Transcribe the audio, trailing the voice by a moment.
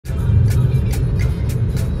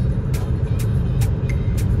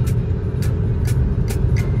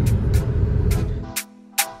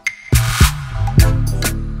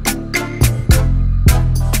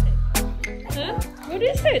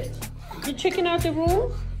checking out the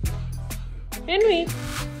room? Henry?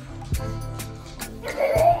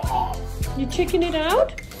 You checking it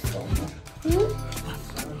out? You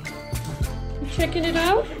checking it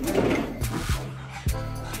out?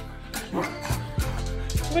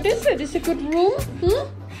 What is it? Is it a good room?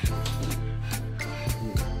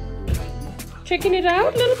 Checking it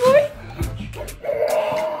out, little boy?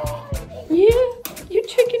 Yeah, you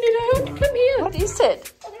checking it out? Come here. What is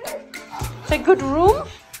it? It's a good room?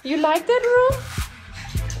 You like that room?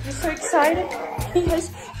 You're so excited?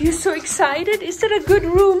 Yes, you're so excited. Is it a good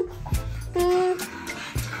room?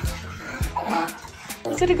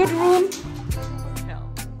 Is it a good room?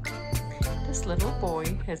 This little boy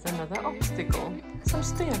has another obstacle. Some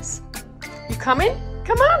stairs. You coming?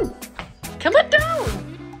 Come on. Come on down.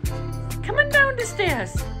 Come on down the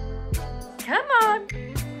stairs. Come on.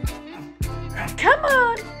 Come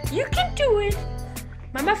on. You can do it.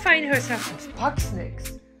 Mama find herself some pug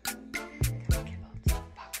snacks.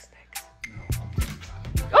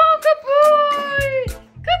 Oh, good boy.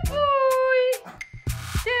 Good boy.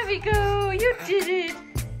 There we go. You did it.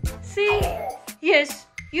 See? Yes,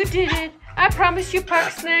 you did it. I promised you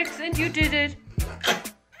pug snacks and you did it.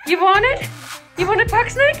 You want it? You want a pug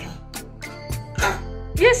snack?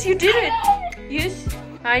 Yes, you did it. Yes,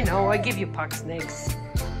 I know. I give you pug snacks.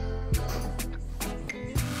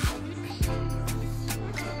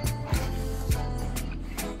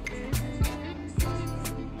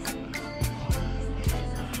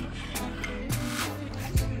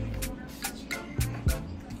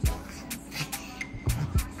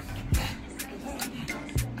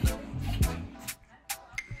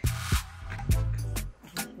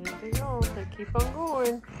 They go. They keep on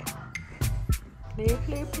going. Play,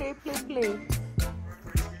 play, play, play, play.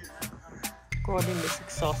 Gordon is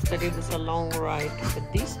exhausted. It was a long ride.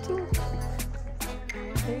 But these two